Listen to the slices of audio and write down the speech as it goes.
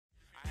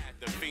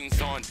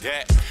Greens on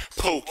deck,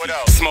 Pookie,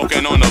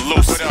 smoking on the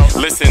loose,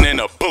 listening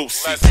to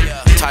Boosie.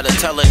 Tired of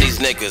telling these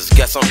niggas,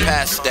 guess I'm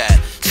past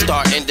that.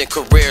 Start ending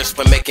careers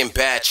for making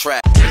bad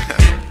tracks.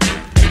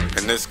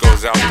 And this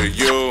goes out to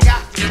you.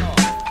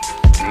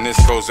 And this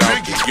goes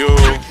out to you.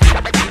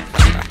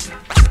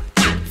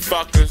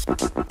 Fuckers.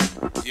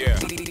 Yeah.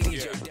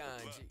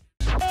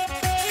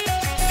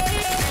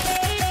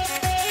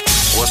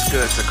 What's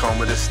good,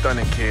 Tacoma? This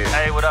stunning kid.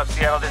 Hey, what up,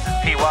 Seattle? This is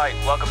P. White.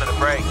 Welcome to the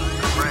break.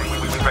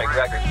 We break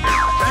records.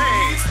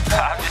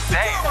 I'm just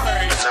saying.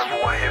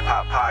 #1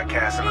 hip-hop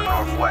podcast in the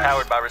Northwest.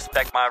 Powered by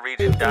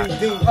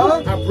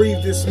RespectMyRegion.com. I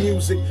breathe this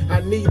music,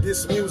 I need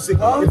this music.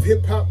 If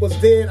hip-hop was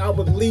dead, I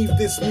would leave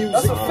this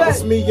music.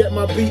 It's me at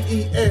my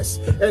BES,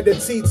 at the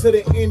T to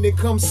the end, and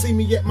come see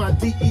me at my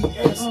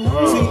DES. T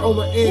on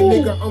the end,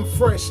 nigga, I'm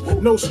fresh,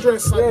 no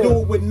stress. I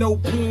do it with no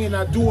pen,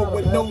 I do it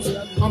with no,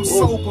 I'm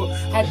sober.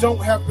 I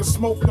don't have to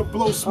smoke to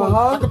blow smoke.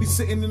 I could be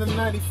sitting in a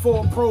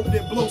 94 probe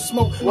that blow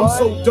smoke. I'm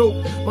so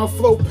dope, my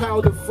flow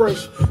powder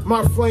fresh.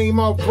 My flame,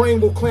 my brain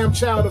will clam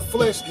child of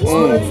flesh.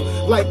 Smooth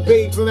like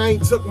babes, and I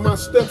ain't took my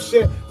steps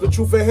yet. The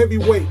truth of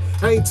heavyweight,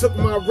 I ain't took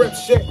my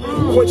reps yet.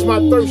 Quench my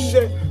thirst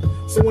yet.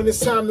 So when it's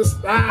time to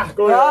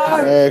go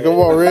ahead. Hey, come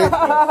on, Rick.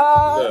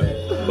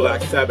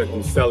 Black Sabbath,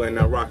 I'm selling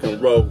that rock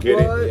and roll, get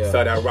it?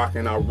 Sell that rock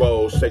and I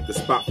roll, shake the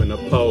spot from the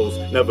pose.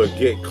 Never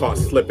get caught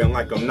slipping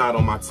like I'm not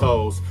on my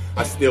toes.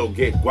 I still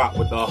get guap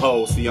with the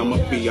hoe. See, I'm a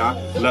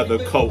PI, leather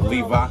coat,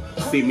 Levi.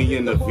 See me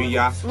in the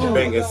VI,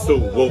 banging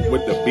suit, whoop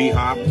with the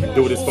beehive.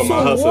 Do this for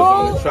my hustlers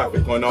on the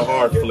traffic on a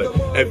hard flip.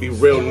 Every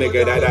real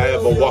nigga that I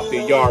ever walked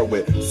the yard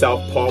with.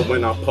 Southpaw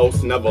when I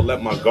post, never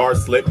let my guard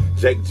slip.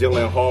 Jake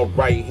Gyllenhaal,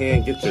 right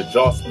hand, get your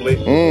jaw split.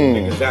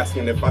 Niggas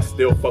asking if I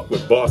still fuck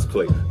with Boss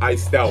Click.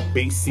 Iced out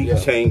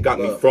BC chain got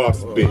me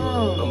frostbit.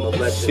 I'm a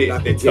legend, I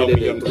can get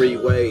it in 3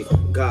 ways.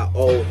 Got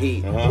old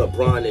heat,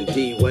 LeBron and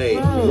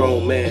D-Wade.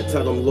 Grown man,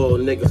 tell them little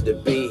niggas to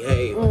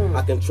behave.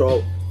 I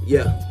control,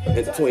 in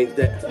between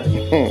that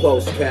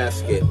closed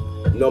casket.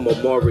 No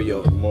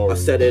memorial. I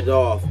set it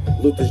off.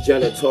 Luther's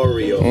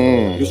janitorial.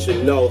 You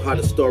should know how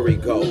the story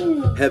go.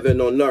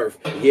 Heaven on earth.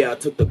 Yeah, I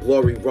took the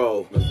glory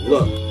role.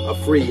 Look, a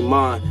free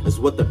mind is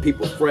what the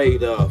people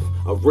afraid of.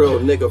 A real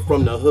nigga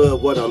from the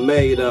hood, what I'm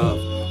made of.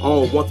 I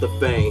don't want the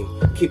fame.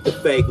 Keep the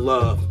fake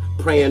love.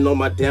 Praying on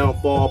my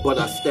downfall, but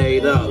I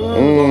stayed up.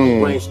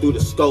 Long range through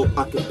the scope,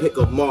 I can pick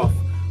 'em off.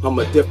 I'm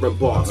a different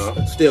boss,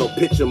 still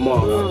pitch 'em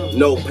off.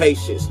 No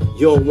patience,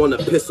 you don't wanna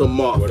piss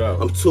 'em off.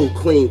 I'm too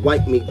clean,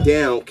 wipe me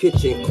down,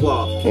 kitchen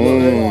cloth.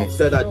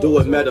 Said I do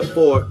it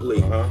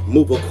metaphorically,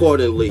 move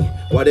accordingly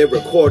while they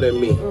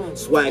recording me.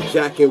 Swag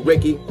Jack and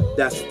Ricky,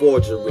 that's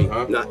forgery.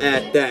 Now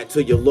add that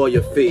to your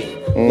lawyer fee.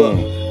 Look,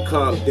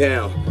 calm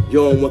down. You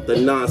don't want the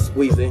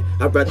non-squeezing.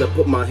 I'd rather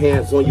put my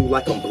hands on you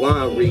like I'm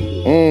blind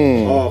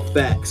reading. All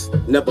facts,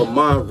 never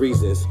mind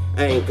reasons.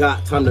 I ain't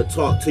got time to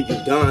talk to you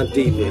Don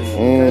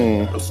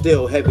Divas. I'm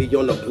still heavy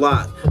on the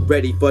block,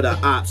 ready for the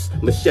ops.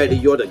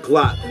 Machete or the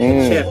Glock.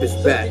 The champ is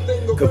back,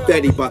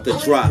 confetti about to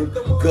drop.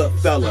 Good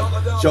fella,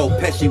 Joe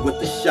Pesci with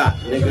the shot,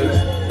 nigga.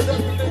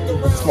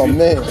 That's my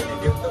man.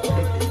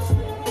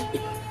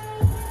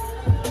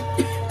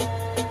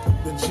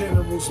 The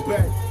general's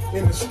back.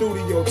 In the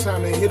studio,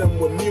 time to hit them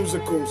with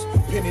musicals.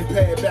 Pen and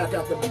pad back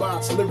out the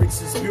box, lyrics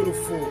is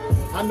beautiful.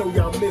 I know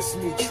y'all miss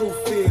me, truth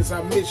is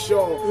I miss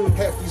y'all.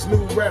 Half these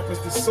new rappers,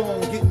 the song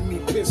getting me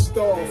pissed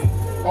off.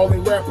 All they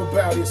rap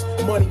about is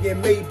money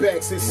and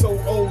Maybachs. It's so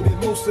old that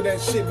most of that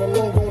shit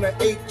belong on an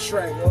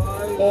 8-track.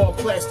 All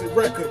plastic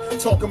record,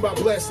 talking about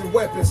blasting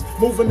weapons.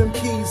 Moving them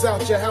keys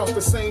out your house,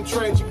 the same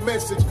tragic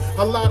message.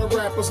 A lot of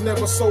rappers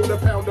never sold a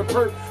pound of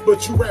perk,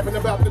 but you rapping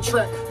about the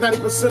track.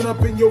 90%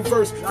 up in your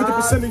verse,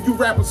 50% of you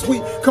rappers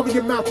sweet. Cover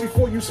your mouth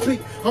before you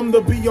speak. I'm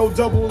the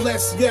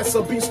B-O-double-S, yes,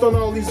 a beast on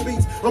all these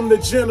beats. I'm the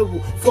general,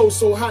 flow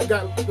so hot,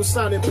 got people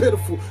sounding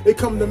pitiful. They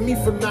come to me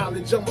for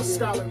knowledge, I'm a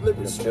scholar,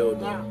 lyricist.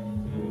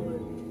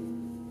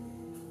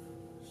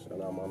 Shout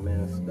out my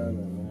man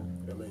Stunner, man.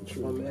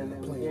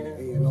 LATruth, playing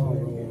A&R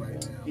role right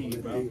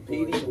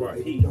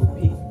now.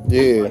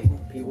 Yeah.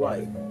 P.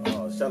 White.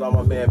 Shout out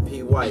my man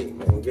P. White,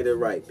 man. Get it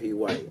right, P.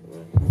 White.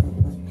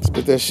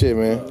 Spit that shit,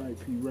 man. All right,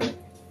 P. Right.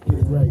 Get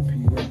it right, P.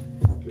 Right.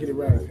 Get it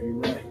right, P.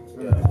 Right.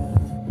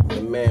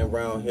 The man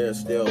round here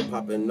still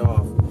popping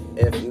off.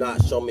 If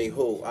not, show me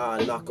who,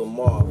 I knock him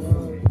off.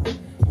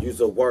 You's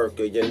a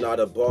worker, you're not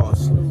a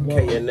boss.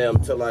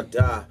 KNM till I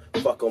die,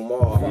 fuck them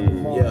all.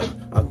 Yeah,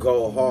 I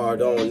go hard,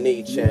 don't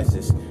need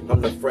chances. I'm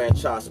the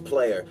franchise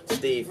player,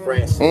 Steve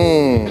Francis.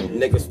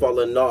 Niggas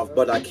falling off,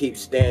 but I keep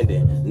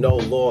standing. No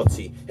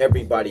loyalty,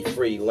 everybody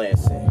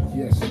freelancing.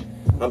 Yes.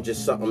 I'm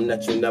just something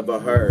that you never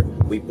heard.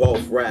 We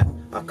both rap,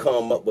 I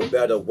come up with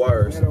better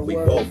words. We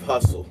both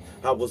hustle,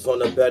 I was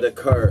on a better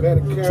curve.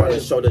 Trying to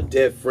show the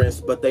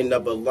difference, but they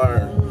never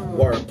learn.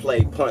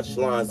 Wordplay,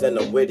 punchlines, and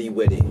I'm witty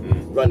with it.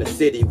 Run the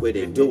city with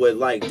it, do it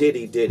like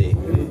Diddy did it.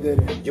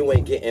 You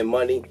ain't getting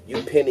money,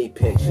 you penny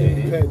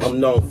pinching. I'm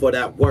known for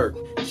that work,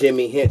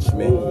 Jimmy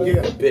Henchman,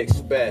 the big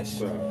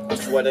special. I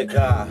swear to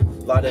God,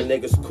 a lot of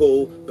niggas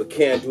cool, but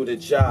can't do the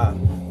job.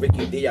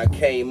 Ricky D, I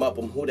came up,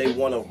 I'm who they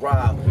wanna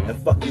rob. And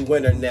fuck you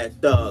internet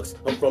thugs,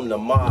 I'm from the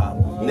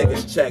mob.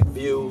 Niggas check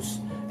views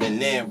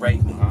and then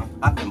rate me.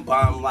 I can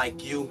bomb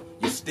like you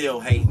still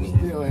hate me.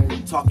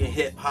 Talking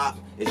hip hop,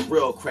 it's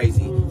real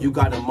crazy. You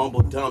gotta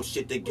mumble dumb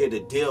shit to get a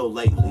deal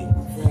lately.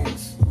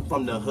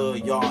 From the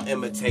hood, y'all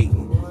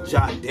imitating.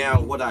 Jot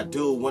down what I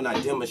do when I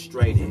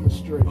demonstrate it.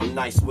 I'm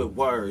nice with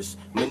words,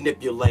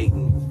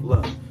 manipulating.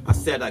 Look, I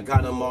said I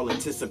got them all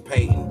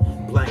anticipating.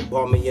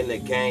 Blackball me in the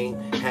game,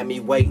 had me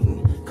waiting.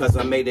 Cause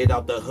I made it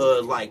out the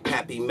hood like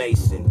Pappy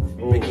Mason.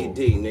 Ricky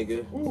D,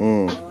 nigga.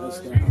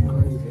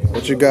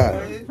 What you got?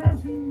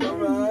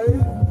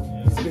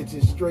 This bitch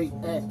is straight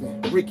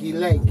acting. Ricky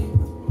Lake.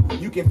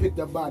 You can pick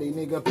the body,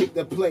 nigga, pick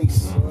the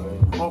place.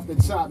 Off the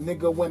top,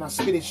 nigga, when I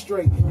spit it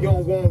straight. You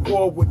don't want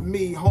war with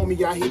me,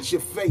 homie, I hit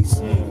your face.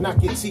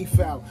 Knock your teeth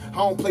out. I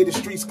don't play the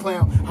streets,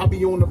 clown. I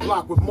be on the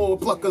block with more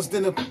pluckers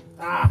than a...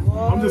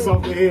 I'm just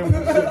off the head with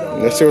this shit,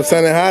 though. That shit was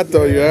sounding hot,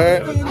 though, you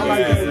heard? I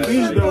like that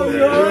beat, though.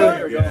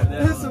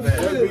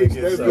 That beat's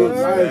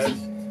nice.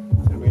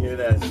 Let me hear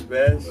that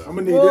special. I'm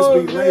gonna need this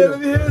beat later. Let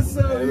me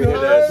hear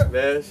that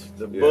special.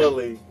 The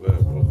bully.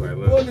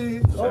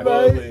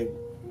 Bully.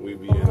 We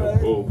be in the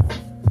booth.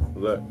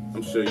 Look,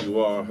 I'm sure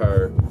you all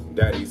heard.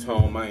 Daddy's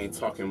home, I ain't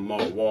talking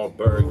Mark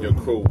Wahlberg. Your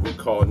crew, we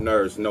call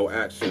nerds, no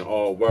action,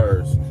 all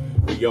words.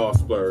 We all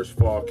splurge,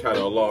 fall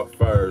catalog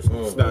furs.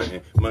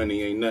 Stunting,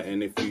 money ain't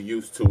nothing if you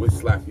used to it.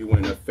 Slap you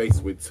in the face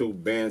with 2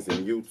 bands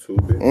and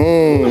YouTube it.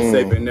 I'm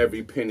saving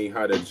every penny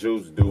how the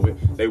Jews do it.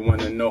 They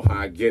wanna know how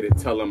I get it,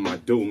 tell them I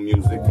do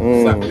music.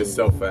 Slap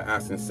yourself for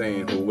asking,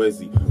 saying who is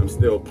he? I'm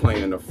still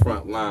playing the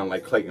front line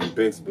like Clayton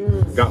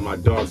Bigsby. Got my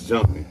dogs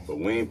jumping, but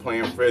we ain't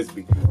playing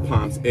frisbee.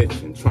 Palms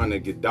itching, trying to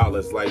get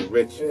dollars like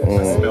Rich.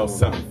 I smell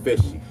something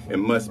fishy. It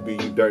must be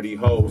you dirty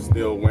hoes,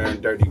 still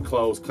wearing dirty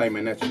clothes,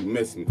 claiming that you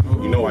miss me.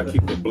 You know I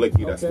keep the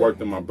blicky, that's worth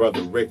to my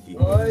brother Ricky.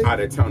 Out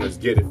of towners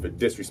get it for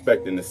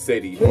disrespecting the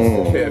city.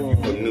 Don't care if you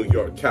from New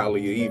York,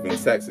 Cali, or even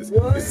Texas.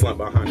 This slump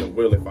behind the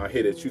wheel, if I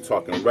hit it, you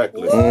talking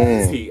reckless.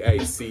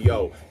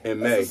 TACOMA,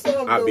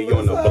 I be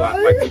on the block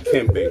like a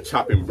Kimbe,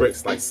 chopping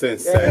bricks like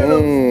Sensei.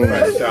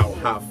 Fresh out,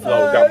 hot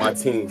flow, got my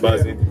team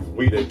buzzing.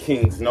 We the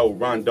kings, no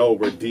Rondo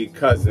or D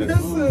cousins.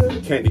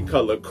 Candy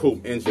color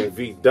coupe, engine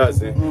V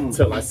dozen.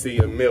 Till I see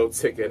a meal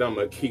ticket,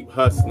 I'ma keep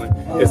hustling.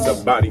 It's a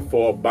body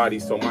for a body,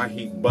 so my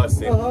heat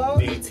busting.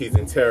 DT's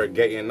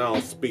interrogating, I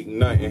don't speak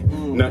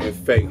nothing. Nothing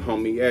fake,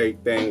 homie,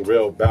 everything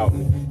real about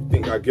me. You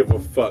think I give a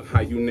fuck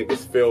how you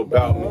niggas feel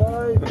about me?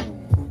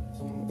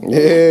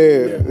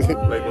 Yeah.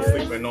 Label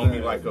sleeping on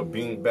me like a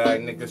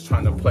beanbag. Niggas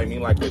trying to play me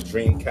like a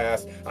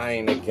Dreamcast. I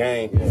ain't a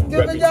game.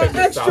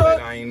 Reputation solid.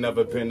 I ain't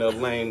never been a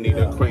lame. Need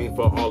a crane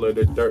for all of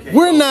the dirt.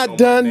 We're not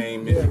done.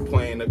 If you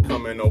playing to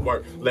come in to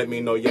work, let me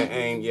know your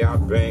aim. Yeah, I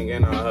bang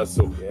and I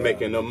hustle.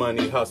 Making the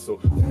money hustle.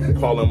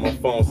 Calling my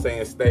phone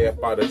saying stay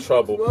up out of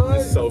trouble.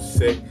 It's so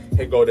sick.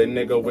 Here go the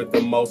nigga with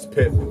the most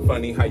pip.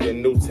 Funny how your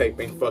new tape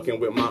ain't fucking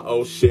with my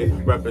old shit.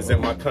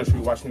 Represent my country.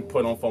 Watch me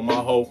put on for my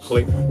whole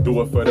clique.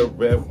 Do it for the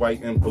red,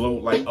 white, and blue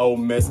like Ole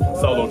Miss.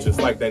 Solo just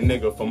like that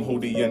nigga from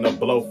Hootie and the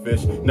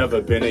Blowfish.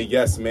 Never been a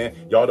yes man.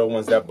 Y'all the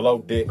ones that blow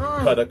dick.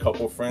 Cut a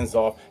couple friends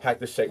off.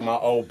 Had to shake my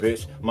old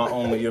bitch. My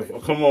only.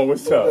 Come on,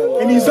 what's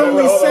up? And he's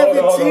only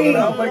 17.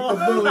 I like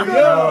the bully.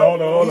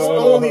 Hold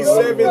on. He's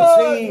only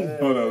 17.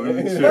 Hold on, let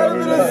me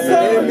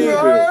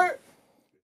chill.